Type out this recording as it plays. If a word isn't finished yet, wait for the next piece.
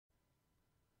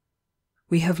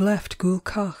We have left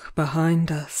Gulkach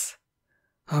behind us,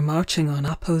 are marching on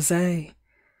Apposé,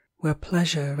 where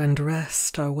pleasure and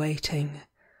rest are waiting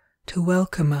to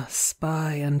welcome us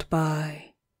by and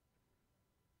by.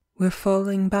 We're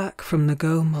falling back from the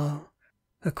Gomal,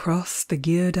 across the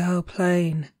Girdau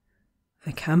plain.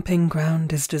 The camping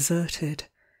ground is deserted,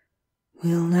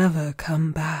 we'll never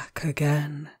come back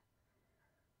again.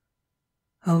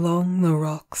 Along the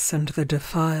rocks and the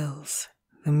defiles,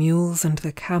 the mules and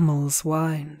the camels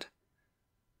wind.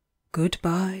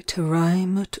 Goodbye to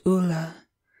Raimut Ulla,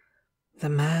 the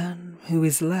man who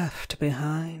is left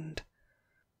behind.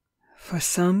 For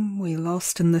some we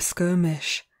lost in the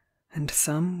skirmish, and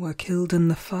some were killed in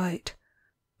the fight,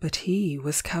 but he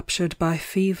was captured by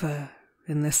fever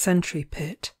in the sentry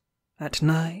pit at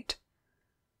night.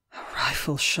 A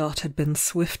rifle shot had been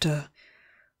swifter,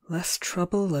 less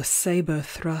trouble a sabre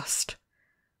thrust,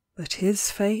 but his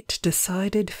fate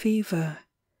decided fever,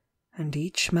 and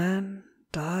each man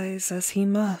dies as he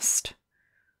must.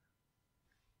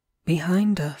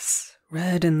 Behind us,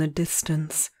 red in the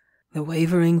distance, the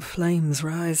wavering flames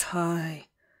rise high,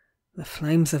 the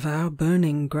flames of our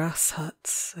burning grass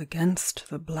huts against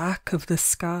the black of the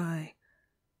sky.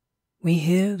 We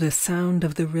hear the sound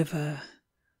of the river,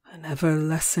 an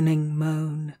ever-lessening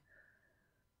moan.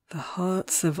 The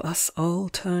hearts of us all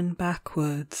turn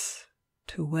backwards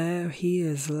to where he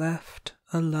is left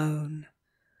alone.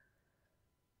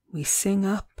 We sing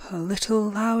up a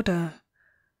little louder.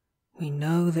 We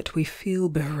know that we feel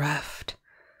bereft.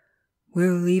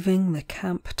 We're leaving the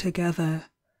camp together,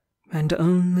 and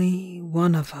only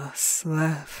one of us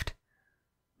left.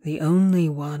 The only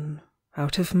one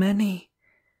out of many,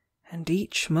 and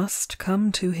each must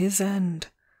come to his end.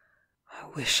 I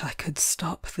wish I could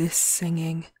stop this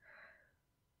singing.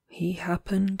 He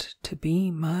happened to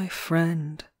be my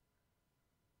friend.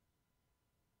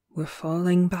 We're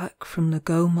falling back from the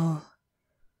Gomal.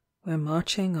 We're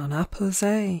marching on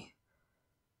Apposé,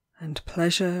 and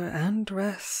pleasure and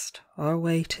rest are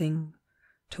waiting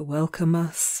to welcome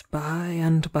us by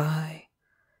and by.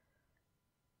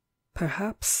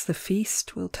 Perhaps the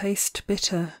feast will taste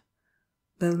bitter,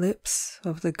 the lips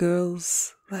of the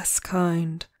girls less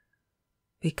kind,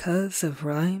 because of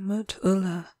Raimut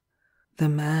Ulla, the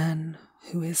man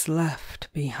who is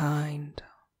left behind.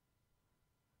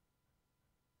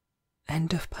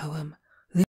 End of poem.